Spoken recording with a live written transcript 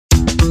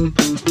My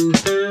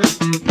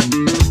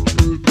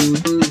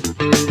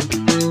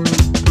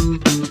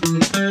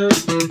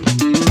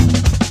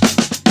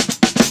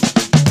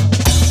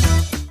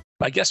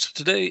guest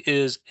today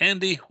is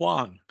Andy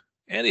Huang.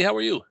 Andy, how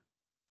are you?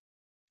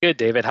 Good,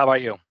 David. How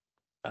about you?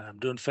 I'm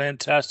doing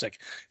fantastic.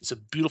 It's a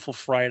beautiful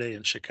Friday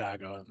in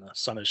Chicago, and the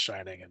sun is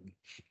shining, and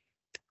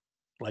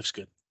life's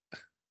good.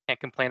 Can't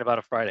complain about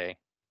a Friday.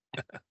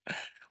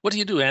 What do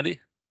you do, Andy?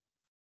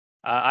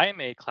 I am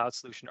a cloud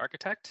solution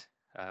architect,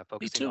 Me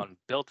focusing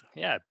too.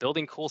 on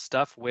building cool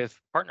stuff with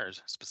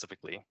partners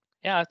specifically.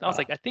 Yeah, I was Uh,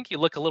 like, I think you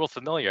look a little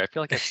familiar. I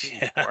feel like I've seen you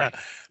before. yeah.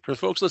 For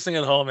folks listening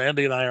at home,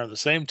 Andy and I are on the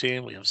same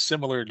team. We have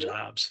similar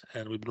jobs,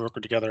 and we've been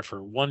working together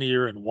for 1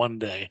 year and 1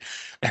 day.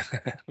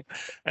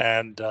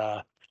 and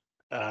I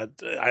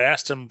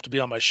asked him to be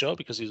on my show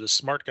because he's a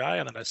smart guy,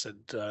 and then I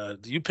said, "Do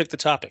you pick the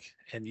topic?"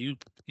 And you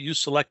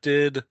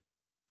selected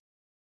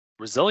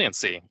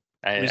Resiliency.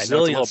 I know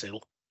resiliency.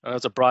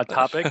 it's a broad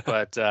topic,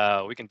 but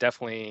we can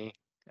definitely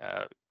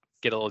uh,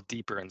 get a little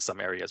deeper in some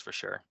areas for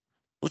sure.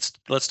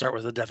 Let's start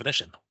with the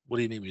definition. What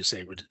do you mean when you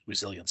say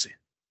resiliency?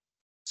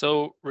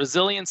 So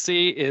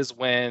resiliency is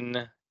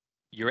when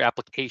your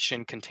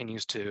application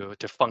continues to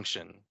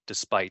function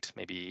despite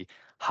maybe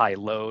high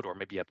load or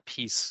maybe a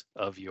piece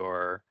of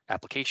your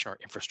application or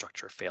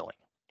infrastructure failing.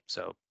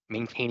 So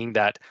maintaining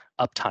that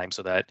uptime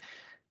so that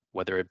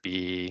whether it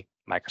be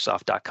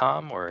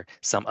Microsoft.com or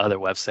some other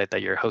website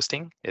that you're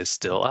hosting is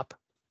still up.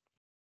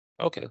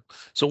 Okay,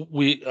 so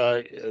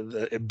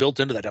built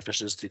into that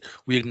definition is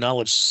we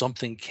acknowledge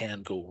something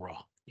can go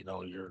wrong.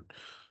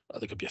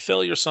 There could be a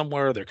failure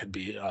somewhere. There could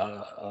be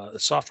a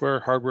software,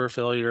 hardware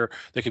failure.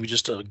 There could be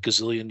just a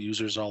gazillion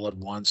users all at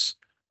once,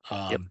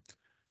 Yep. um,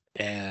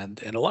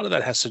 and a lot of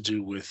that has to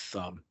do with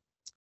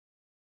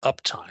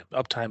uptime.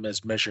 Uptime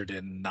as measured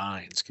in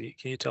nines. Can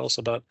you tell us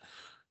about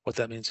what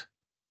that means?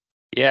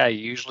 Yeah, you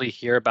usually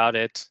hear about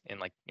it in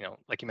like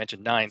you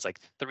mentioned nines, like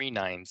 3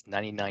 nines,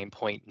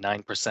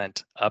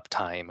 99.9%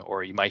 uptime,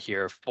 or you might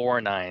hear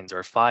 4 nines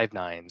or 5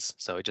 nines.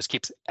 So it just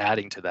keeps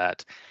adding to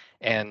that.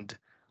 And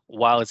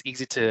while it's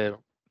easy to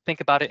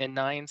think about it in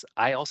nines,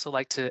 I also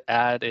like to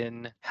add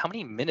in how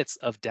many minutes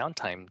of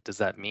downtime does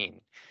that mean?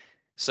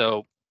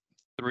 So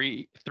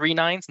three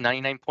nines,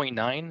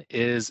 99.9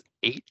 is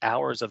 8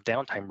 hours of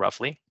downtime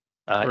roughly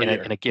Per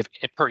year. in a give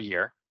per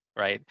year,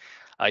 right?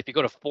 If you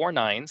go to 4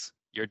 nines,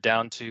 you're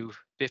down to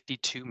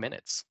 52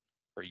 minutes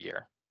per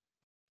year.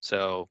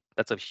 So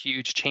that's a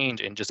huge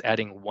change in just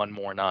adding one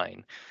more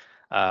nine.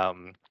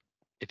 Um,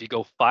 if you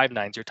go 5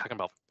 nines, you're talking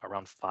about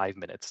around 5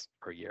 minutes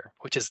per year,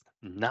 which is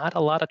not a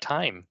lot of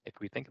time if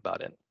we think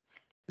about it.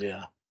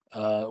 Yeah.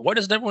 Why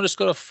doesn't everyone just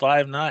go to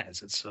 5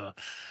 nines?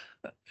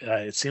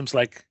 It seems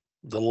like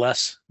the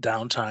less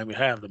downtime you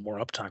have, the more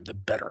uptime, the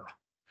better.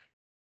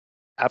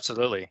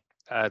 Absolutely.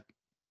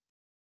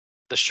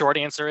 The short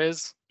answer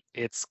is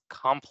it's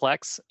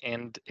complex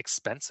and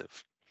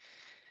expensive.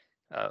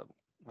 Uh,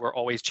 we're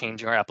always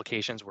changing our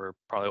applications. We're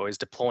probably always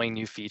deploying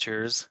new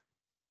features.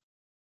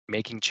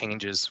 Making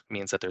changes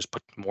means that there's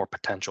more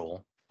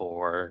potential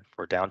for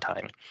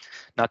downtime.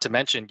 Not to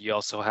mention, you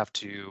also have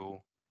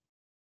to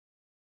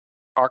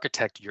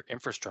architect your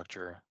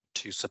infrastructure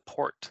to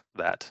support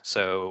that.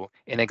 So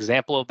an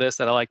example of this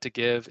that I like to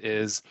give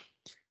is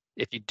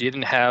if you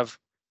didn't have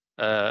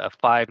a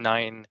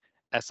 5.9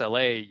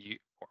 SLA,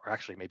 or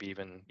actually maybe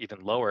even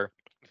lower,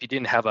 if you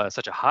didn't have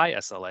such a high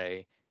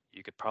SLA,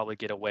 you could probably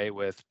get away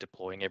with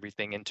deploying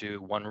everything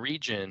into one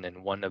region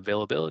and one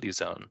availability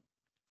zone.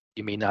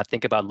 You may not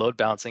think about load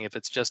balancing if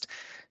it's just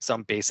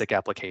some basic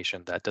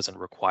application that doesn't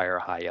require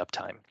high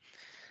uptime.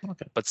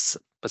 Okay.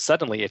 But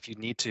suddenly, if you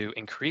need to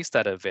increase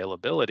that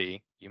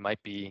availability, you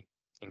might be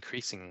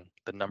increasing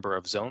the number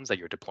of zones that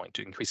you're deploying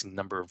to, increasing the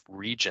number of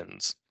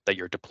regions that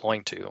you're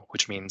deploying to,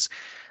 which means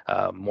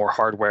more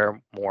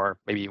hardware, more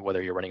maybe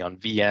whether you're running on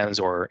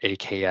VMs or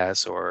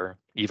AKS or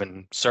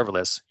even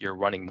serverless, you're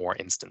running more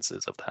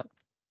instances of that.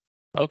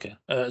 Okay.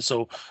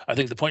 So I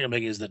think the point you're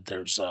making is that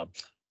there's a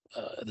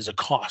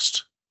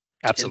cost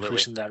to Absolutely.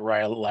 increasing that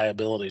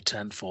reliability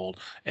tenfold,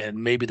 and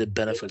maybe the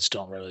benefits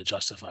don't really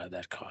justify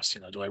that cost.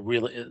 Do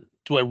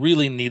I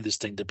really need this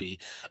thing to be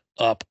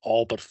up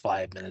all but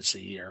 5 minutes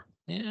a year?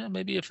 Yeah,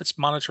 maybe if it's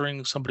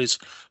monitoring somebody's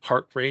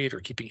heart rate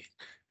or keeping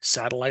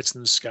satellites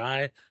in the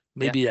sky, Yeah.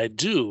 maybe I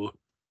do.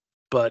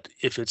 But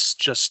if it's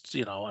just,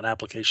 an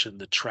application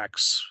that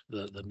tracks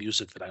the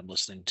music that I'm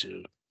listening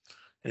to,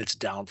 and it's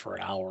down for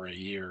an hour a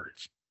year,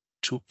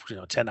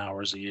 10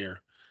 hours a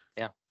year.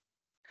 Yeah.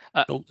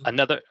 Oh,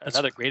 Another that's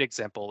great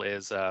example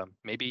is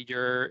maybe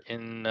you're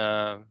in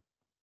the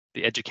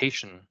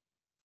education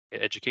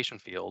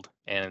field,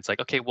 and it's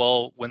like, okay,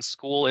 well, when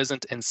school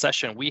isn't in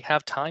session, we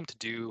have time to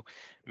do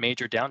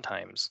major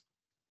downtimes.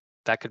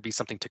 That could be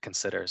something to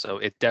consider. So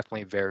it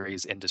definitely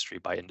varies industry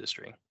by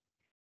industry.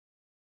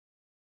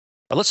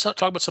 Let's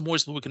talk about some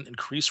ways that we can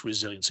increase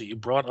resiliency. You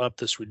brought up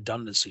this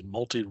redundancy,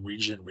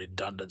 multi-region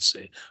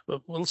redundancy.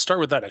 Well, let's start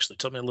with that actually.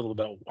 Tell me a little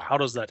about how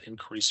does that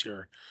increase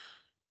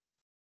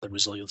the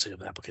resiliency of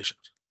the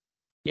applications?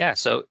 Yeah,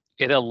 so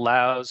it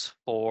allows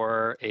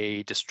for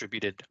a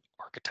distributed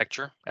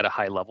architecture at a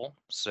high level.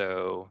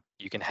 So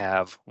you can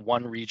have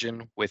one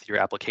region with your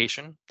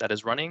application that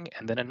is running,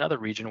 and then another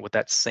region with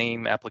that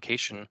same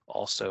application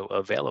also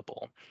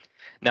available.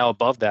 Now,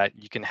 above that,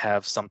 you can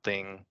have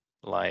something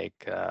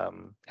like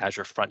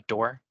Azure Front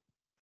Door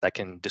that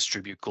can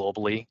distribute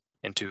globally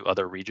into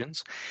other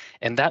regions.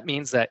 And that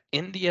means that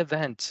in the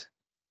event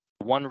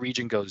one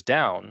region goes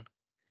down,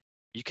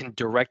 you can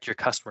direct your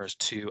customers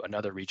to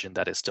another region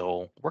that is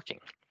still working.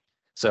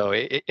 So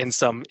in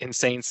some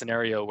insane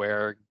scenario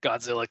where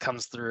Godzilla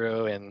comes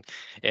through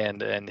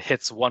and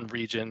hits one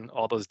region,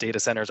 all those data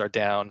centers are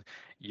down,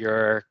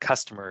 your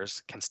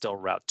customers can still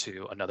route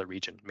to another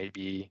region.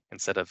 Maybe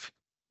instead of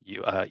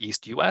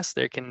East US,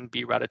 they can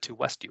be routed to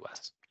West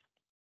US.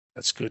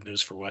 That's good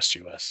news for West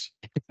US.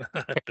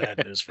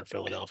 Bad news for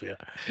Philadelphia.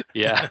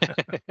 Yeah.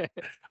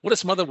 What are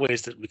some other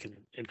ways that we can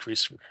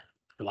increase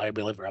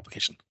reliability of our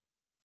application?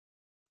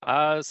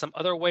 Some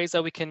other ways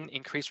that we can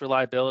increase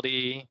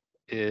reliability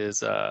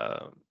is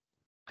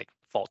like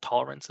fault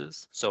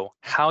tolerances. So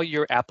how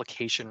your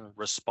application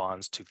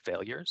responds to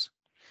failures.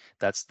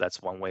 That's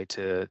one way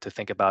to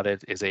think about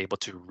it, is able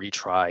to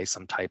retry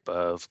some type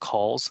of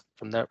calls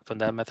from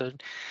that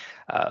method.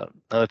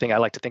 Another thing I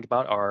like to think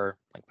about are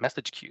like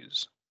message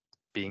queues,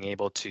 being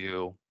able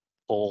to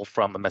pull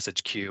from a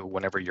message queue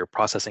whenever you're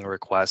processing a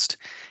request,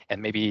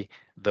 and maybe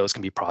those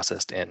can be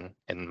processed in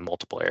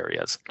multiple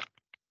areas.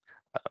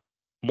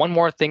 One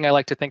more thing I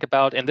like to think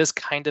about, and this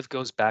kind of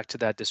goes back to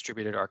that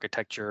distributed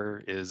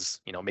architecture,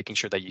 is making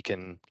sure that you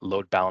can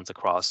load balance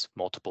across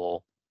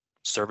multiple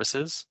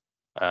services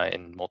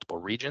in multiple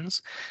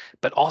regions,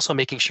 but also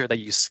making sure that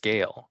you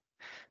scale.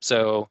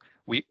 So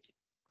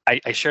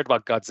I shared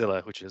about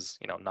Godzilla, which is,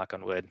 knock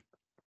on wood,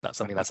 not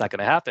something that's not going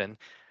to happen.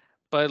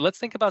 But let's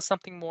think about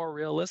something more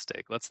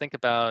realistic. Let's think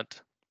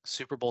about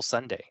Super Bowl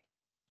Sunday.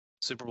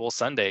 Super Bowl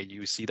Sunday,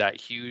 you see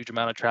that huge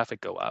amount of traffic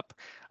go up.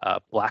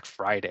 Black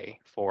Friday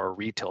for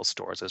retail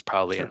stores is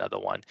probably Sure. another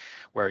one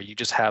where you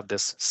just have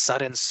this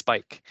sudden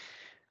spike.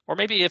 Or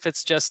maybe if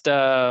it's just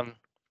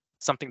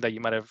something that you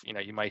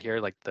might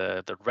hear, like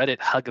the Reddit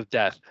hug of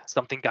death.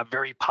 Something got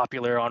very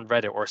popular on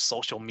Reddit or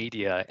social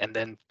media, and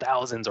then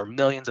thousands or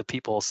millions of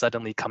people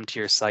suddenly come to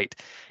your site,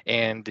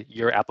 and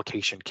your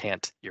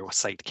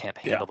site can't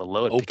Yeah. handle the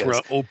load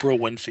because Oprah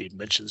Winfrey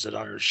mentions it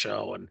on her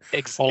show, and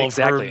all of her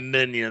exactly.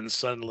 minions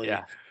suddenly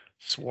Yeah,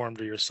 swarm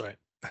to your site.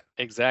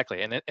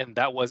 exactly. And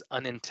that was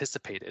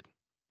unanticipated.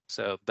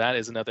 So that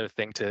is another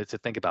thing to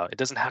think about. It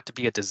doesn't have to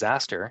be a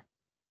disaster,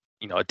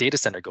 a data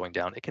center going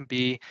down. It can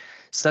be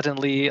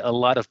suddenly a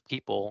lot of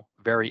people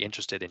very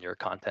interested in your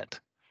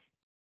content.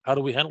 How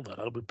do we handle that?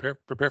 How do we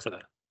prepare for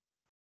that?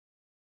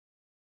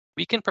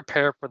 We can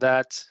prepare for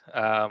that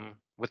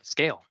with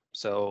scale.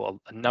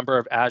 So a number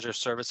of Azure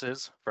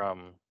services,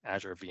 from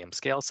Azure VM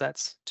scale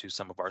sets to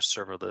some of our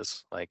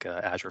serverless like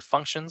Azure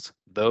functions,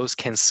 those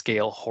can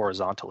scale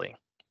horizontally.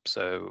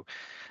 So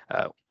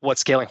what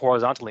scaling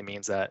horizontally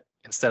means, that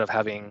instead of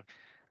having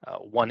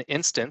one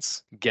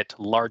instance get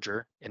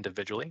larger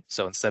individually,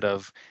 so instead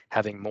of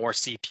having more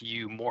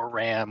CPU, more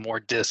RAM, more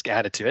disk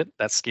added to it,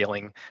 that's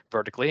scaling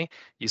vertically,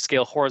 you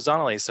scale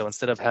horizontally. So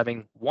instead of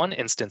having one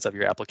instance of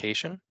your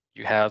application,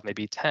 you have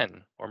maybe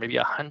 10 or maybe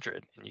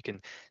 100, and you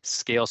can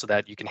scale so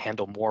that you can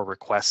handle more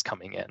requests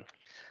coming in.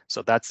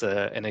 So that's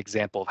an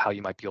example of how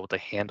you might be able to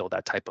handle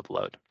that type of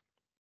load.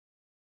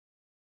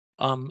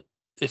 Um,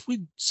 if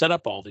we set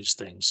up all these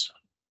things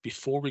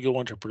before we go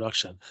into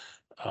production,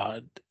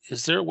 uh,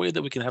 is there a way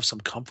that we can have some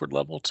comfort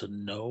level to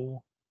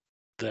know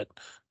that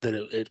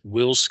it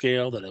will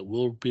scale, that it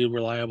will be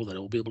reliable, that it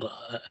will be able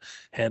to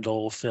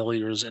handle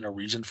failures in a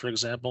region, for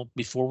example,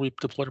 before we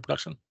deploy to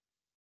production?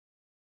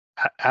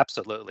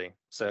 Absolutely.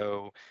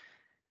 So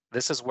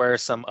this is where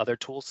some other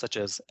tools such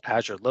as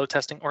Azure load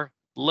testing, or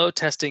load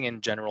testing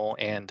in general,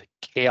 and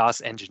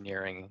chaos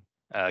engineering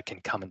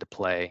can come into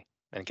play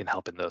and can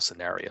help in those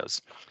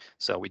scenarios.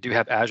 So we do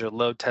have Azure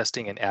load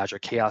testing and Azure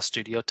Chaos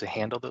Studio to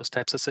handle those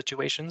types of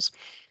situations.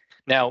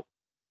 Now,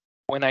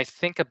 when I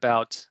think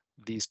about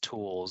these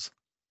tools,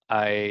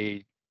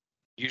 I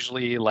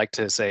usually like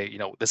to say,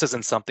 this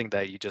isn't something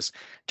that you just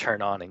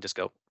turn on and just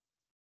go,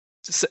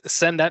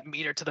 send that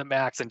meter to the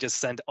max and just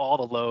send all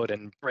the load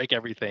and break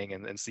everything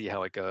and see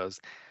how it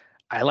goes.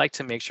 I like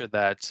to make sure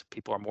that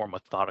people are more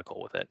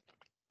methodical with it.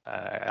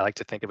 I like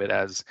to think of it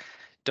as,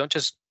 don't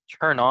just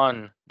turn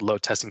on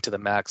load testing to the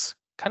max,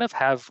 kind of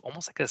have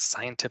almost like a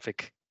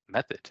scientific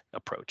method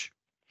approach.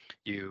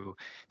 You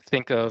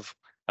think of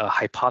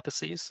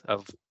hypotheses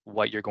of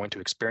what you're going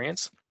to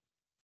experience.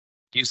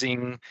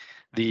 Using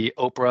the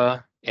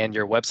Oprah and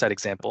your website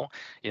example,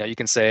 you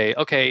can say,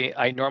 okay,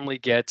 I normally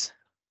get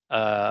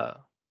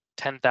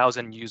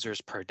 10,000 users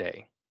per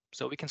day.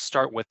 So we can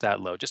start with that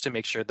load just to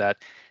make sure that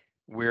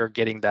we're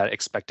getting that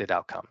expected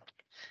outcome.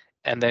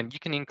 And then you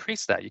can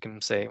increase that. You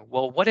can say,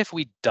 well, what if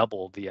we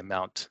double the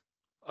amount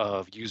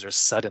of users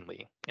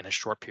suddenly in a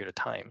short period of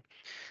time?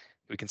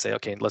 We can say,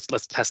 okay,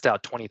 let's test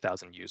out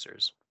 20,000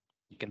 users.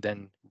 You can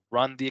then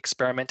run the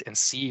experiment and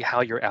see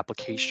how your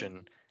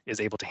application is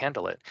able to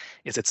handle it.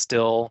 Is it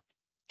still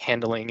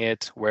handling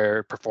it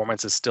where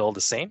performance is still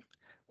the same?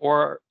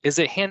 Or is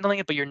it handling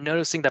it, but you're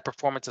noticing that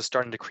performance is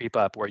starting to creep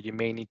up where you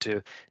may need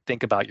to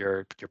think about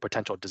your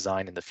potential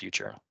design in the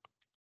future?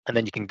 And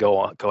then you can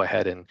go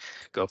ahead and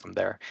go from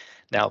there.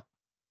 Now,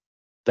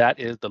 that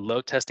is the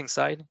load testing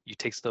side. You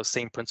take those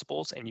same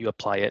principles and you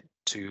apply it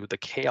to the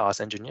chaos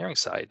engineering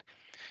side.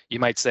 You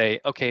might say,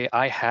 okay,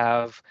 I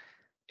have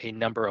a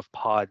number of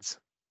pods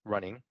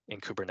running in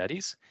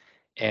Kubernetes,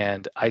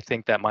 and I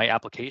think that my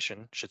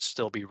application should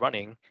still be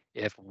running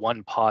if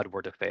one pod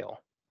were to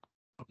fail.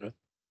 Okay.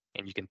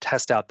 And you can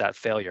test out that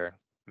failure,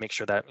 make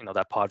sure that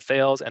that pod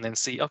fails, and then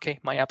see, okay,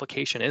 my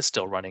application is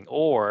still running.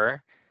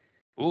 Or,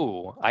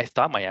 ooh, I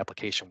thought my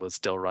application would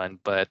still run,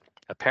 but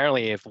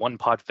apparently if one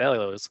pod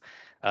fails,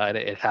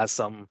 it has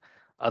some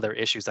other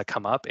issues that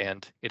come up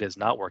and it is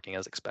not working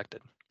as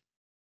expected.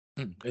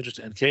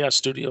 Interesting. And Chaos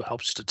Studio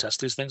helps to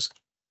test these things?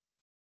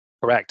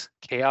 Correct.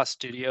 Chaos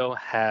Studio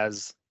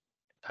has,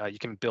 you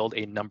can build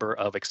a number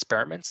of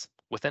experiments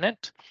within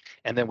it.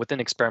 And then within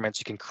experiments,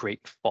 you can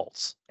create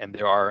faults. And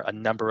there are a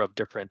number of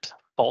different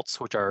faults,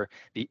 which are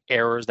the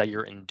errors that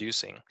you're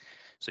inducing.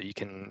 So you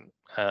can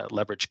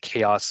leverage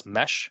Chaos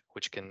Mesh,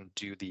 which can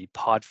do the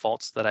pod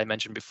faults that I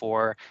mentioned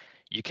before.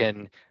 You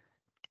can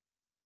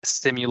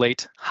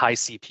simulate high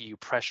CPU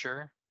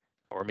pressure,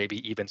 or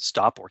maybe even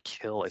stop or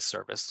kill a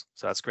service.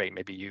 So that's great.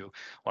 Maybe you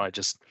want to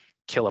just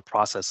kill a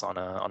process on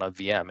a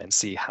VM and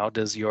see how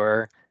does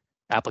your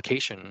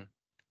application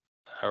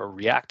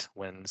react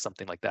when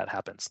something like that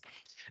happens.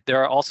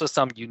 There are also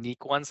some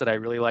unique ones that I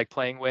really like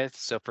playing with.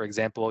 So for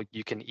example,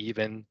 you can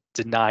even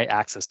deny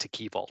access to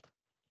Key Vault.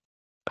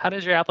 How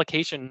does your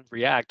application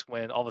react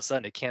when all of a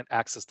sudden it can't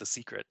access the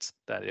secrets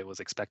that it was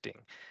expecting?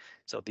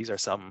 So these are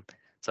some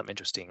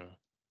interesting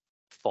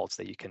faults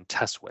that you can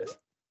test with.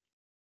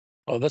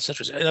 Oh, that's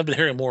interesting. And I've been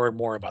hearing more and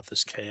more about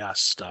this chaos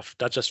stuff,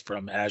 not just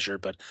from Azure,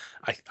 but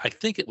I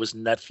think it was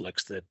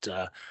Netflix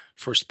that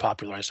first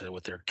popularized it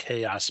with their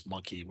Chaos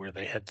Monkey, where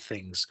they had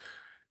things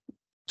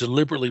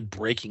deliberately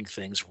breaking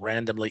things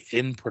randomly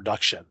in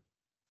production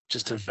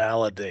just to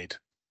validate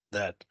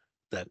that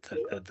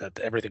that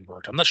everything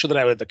worked. I'm not sure that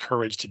I had the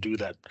courage to do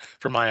that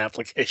for my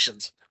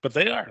applications, but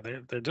they're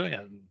doing it.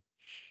 And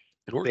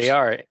it They works.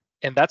 are,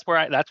 and that's where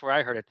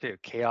I heard it too.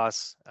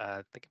 Chaos,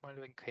 I think it might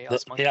have been The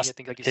Chaos Monkey. I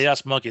think like you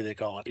chaos monkey they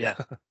call it. yeah,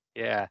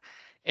 yeah,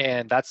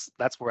 and that's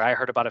where I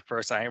heard about it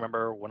first. I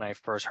remember when I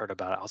first heard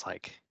about it, I was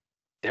like,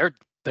 they're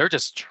they're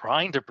just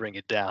trying to bring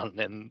it down,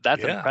 and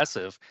that's Yeah.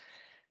 impressive.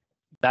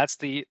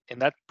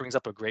 And that brings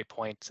up a great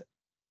point.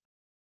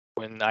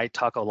 When I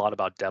talk a lot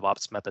about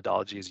DevOps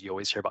methodologies, you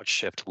always hear about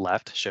shift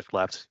left,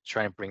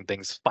 trying to bring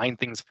things, find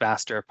things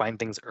faster, find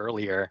things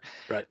earlier.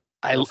 Right.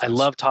 I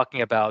love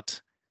talking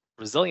about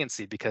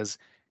resiliency because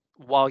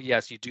while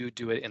yes, you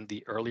do it in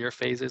the earlier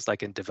phases,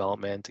 like in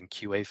development and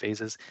QA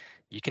phases,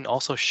 you can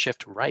also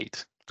shift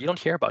right. You don't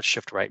hear about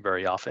shift right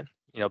very often,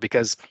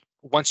 because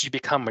once you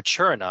become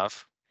mature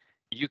enough,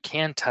 you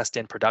can test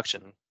in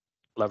production,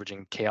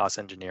 leveraging chaos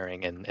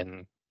engineering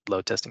and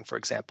load testing, for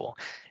example.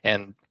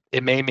 And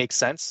it may make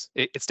sense.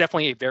 It's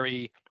definitely a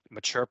very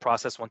mature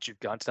process once you've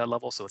gone to that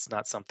level. So it's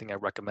not something I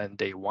recommend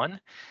day one,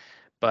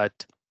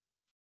 but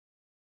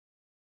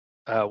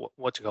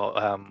what you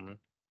call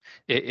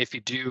if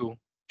you do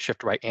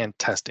shift right and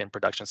test in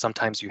production,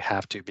 sometimes you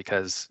have to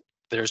because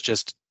there's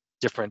just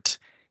different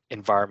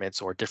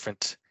environments or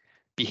different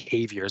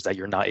behaviors that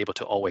you're not able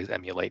to always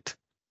emulate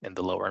in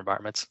the lower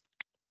environments.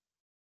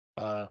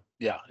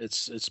 Yeah,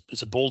 it's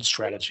a bold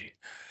strategy.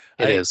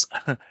 It I is.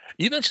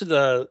 You mentioned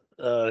the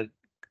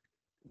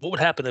what would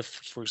happen if,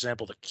 for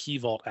example, the key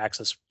vault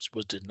access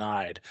was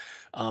denied?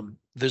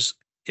 There's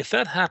If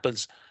that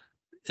happens,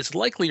 it's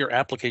likely your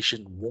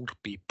application won't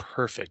be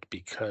perfect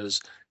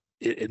because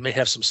it may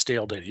have some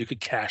stale data. You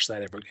could cache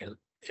that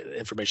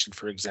information,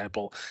 for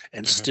example,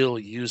 and Mhm. still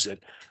use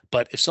it.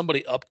 But if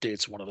somebody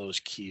updates one of those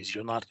keys,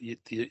 you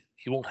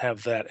won't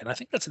have that. And I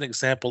think that's an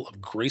example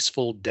of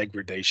graceful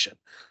degradation,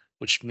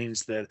 which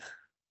means that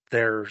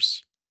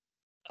there's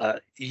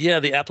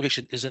yeah, the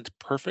application isn't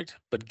perfect,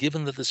 but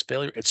given that this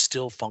failure, it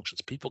still functions.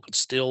 People can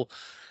still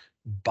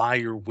buy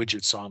your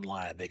widgets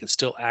online. They can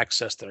still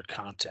access their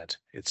content.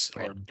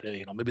 Right.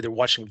 Maybe they're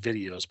watching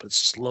videos, but it's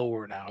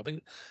slower now. I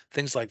think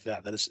things like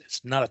that.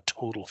 It's not a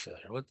total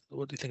failure.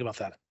 What do you think about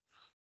that?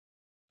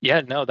 Yeah,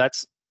 no,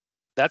 that's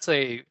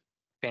a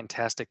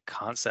fantastic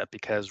concept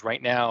because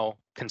right now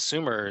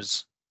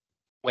consumers,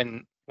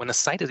 when a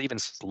site is even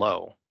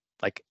slow,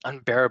 like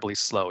unbearably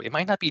slow, it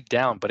might not be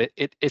down, but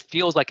it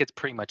feels like it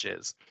pretty much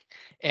is.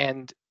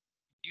 And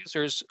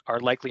users are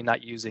likely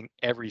not using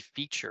every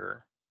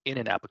feature in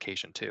an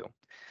application too.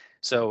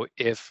 So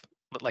if,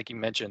 like you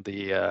mentioned,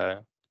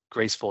 the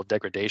graceful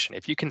degradation,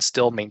 if you can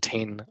still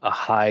maintain a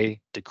high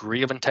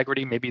degree of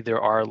integrity, maybe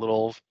there are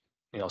little,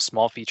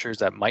 small features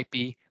that might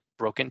be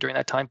broken during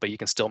that time, but you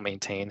can still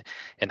maintain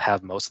and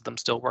have most of them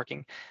still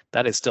working.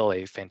 That is still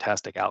a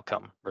fantastic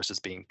outcome versus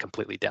being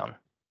completely down.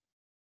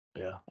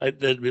 Yeah,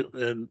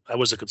 and I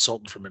was a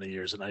consultant for many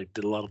years, and I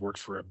did a lot of work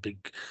for a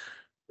big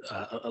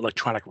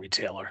electronic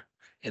retailer.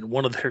 And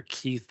one of their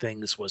key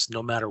things was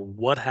no matter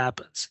what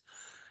happens,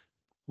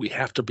 we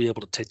have to be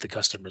able to take the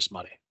customer's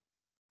money.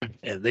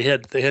 And they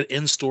had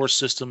in-store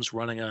systems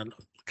running on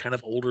kind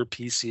of older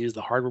PCs.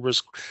 The hardware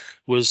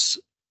was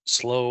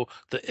slow.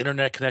 The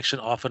internet connection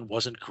often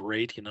wasn't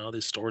great.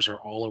 These stores are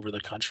all over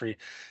the country.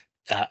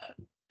 Uh,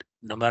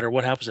 no matter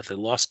what happens, if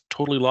they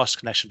totally lost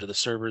connection to the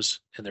servers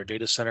in their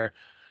data center,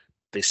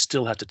 they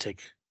still have to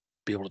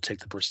be able to take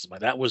the person's money.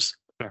 That was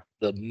Sure.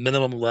 the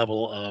minimum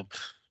level of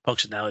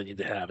functionality you need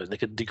to have, and they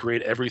could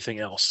degrade everything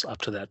else up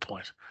to that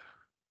point.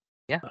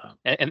 Yeah, Uh,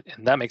 and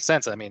that makes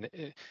sense. I mean,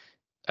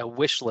 a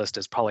wish list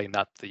is probably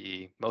not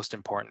the most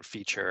important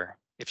feature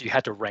if you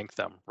had to rank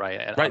them,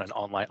 right, right.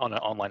 on an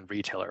online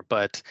retailer.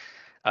 But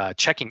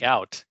checking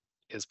out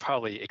is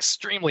probably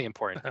extremely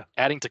important.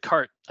 Adding to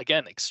cart,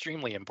 again,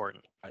 extremely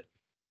important. Right.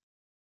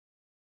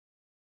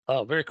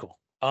 Oh, very cool.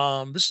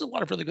 This is a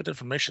lot of really good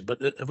information, but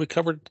have we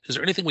covered? Is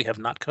there anything we have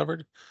not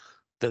covered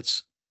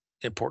that's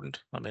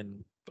important? I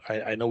mean,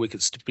 I know we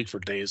could speak for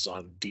days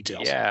on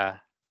details. Yeah.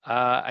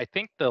 I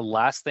think the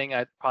last thing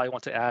I'd probably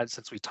want to add,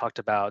 since we talked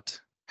about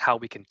how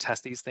we can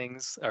test these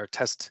things or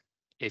test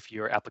if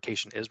your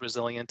application is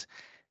resilient,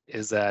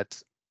 is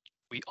that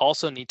we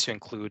also need to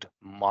include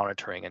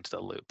monitoring into the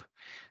loop.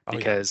 Oh yeah,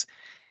 Because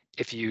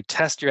if you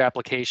test your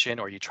application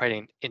or you try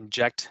to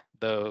inject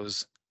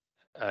those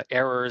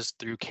errors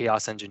through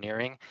chaos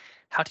engineering,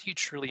 how do you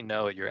truly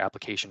know your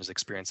application is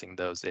experiencing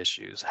those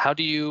issues? How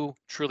do you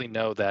truly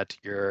know that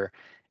your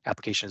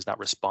application is not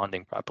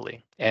responding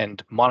properly?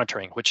 And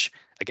monitoring, which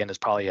again is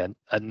probably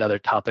another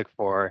topic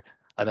for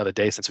another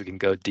day, since we can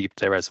go deep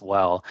there as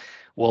well,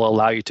 will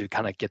allow you to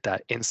kind of get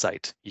that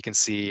insight. You can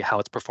see how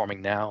it's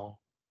performing now,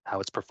 how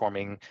it's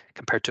performing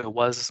compared to it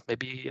was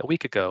maybe a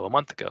week ago, a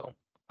month ago,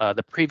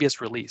 the previous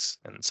release.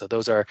 And so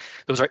those are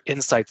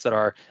insights that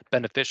are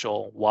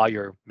beneficial while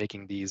you're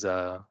making these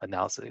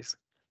analyses.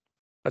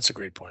 that's a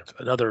great point.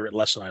 Another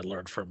lesson I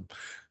learned from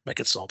my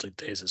consulting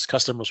days is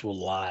customers will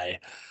lie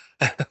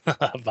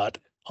about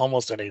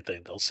almost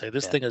anything. They'll say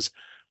this Yeah. thing is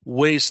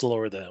way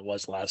slower than it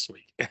was last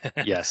week.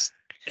 Yes.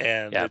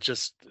 And Yeah. it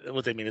just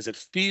what they mean is it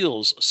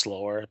feels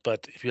slower,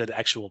 but if you had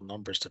actual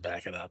numbers to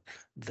back it up,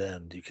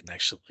 then you can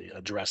actually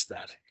address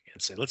that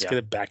and say, let's Yeah. get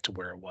it back to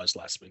where it was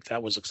last week.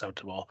 That was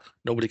acceptable.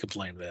 Nobody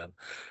complained then.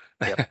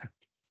 Yep.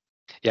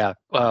 Yeah.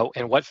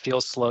 And what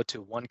feels slow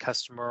to one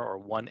customer or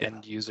one Yeah.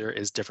 end user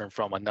is different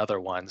from another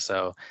one.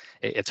 So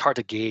it's hard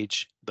to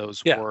gauge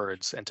those Yeah.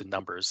 words into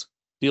numbers.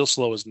 Feel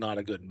slow is not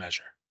a good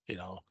measure,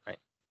 Right.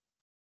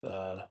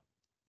 uh,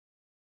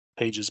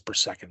 pages per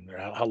second or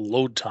how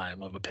load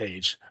time of a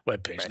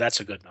web page. Right. That's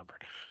a good number.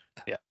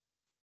 Yeah.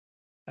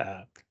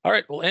 Uh, all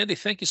right. Well, Andy,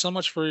 thank you so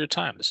much for your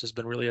time. This has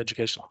been really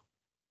educational.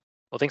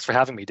 Well, thanks for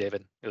having me,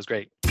 David. It was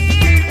great.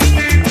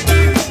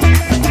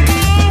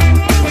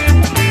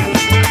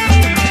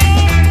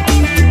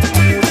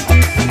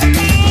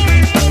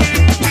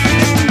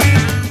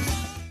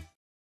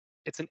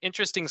 It's an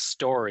interesting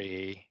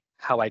story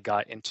how I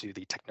got into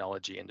the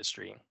technology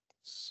industry.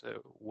 So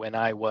when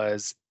I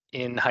was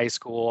in high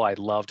school, I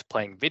loved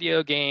playing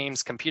video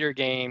games, computer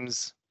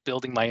games,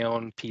 building my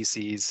own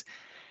PCs.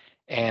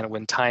 And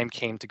when time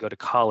came to go to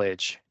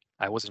college,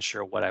 I wasn't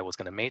sure what I was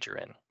going to major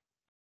in.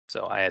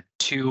 So I had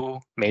two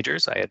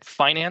majors. I had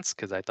finance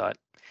because I thought,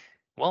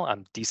 well,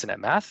 I'm decent at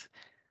math,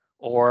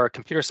 or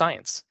computer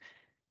science.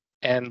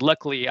 And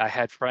luckily, I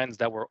had friends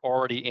that were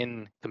already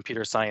in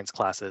computer science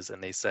classes,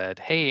 and they said,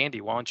 "Hey, Andy,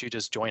 why don't you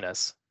just join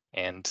us?"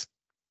 And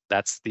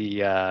that's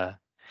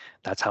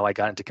that's how I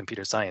got into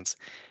computer science.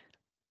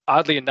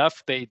 Oddly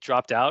enough, they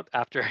dropped out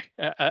after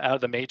out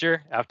of the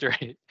major after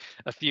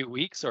a few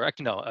weeks, or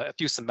actually no, a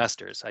few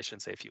semesters. I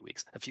shouldn't say a few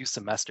weeks, a few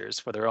semesters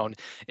for their own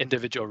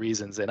individual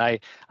reasons. And I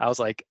was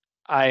like,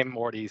 I'm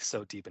already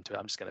so deep into it.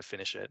 I'm just going to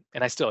finish it,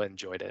 and I still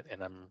enjoyed it,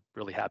 and I'm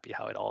really happy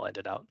how it all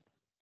ended out.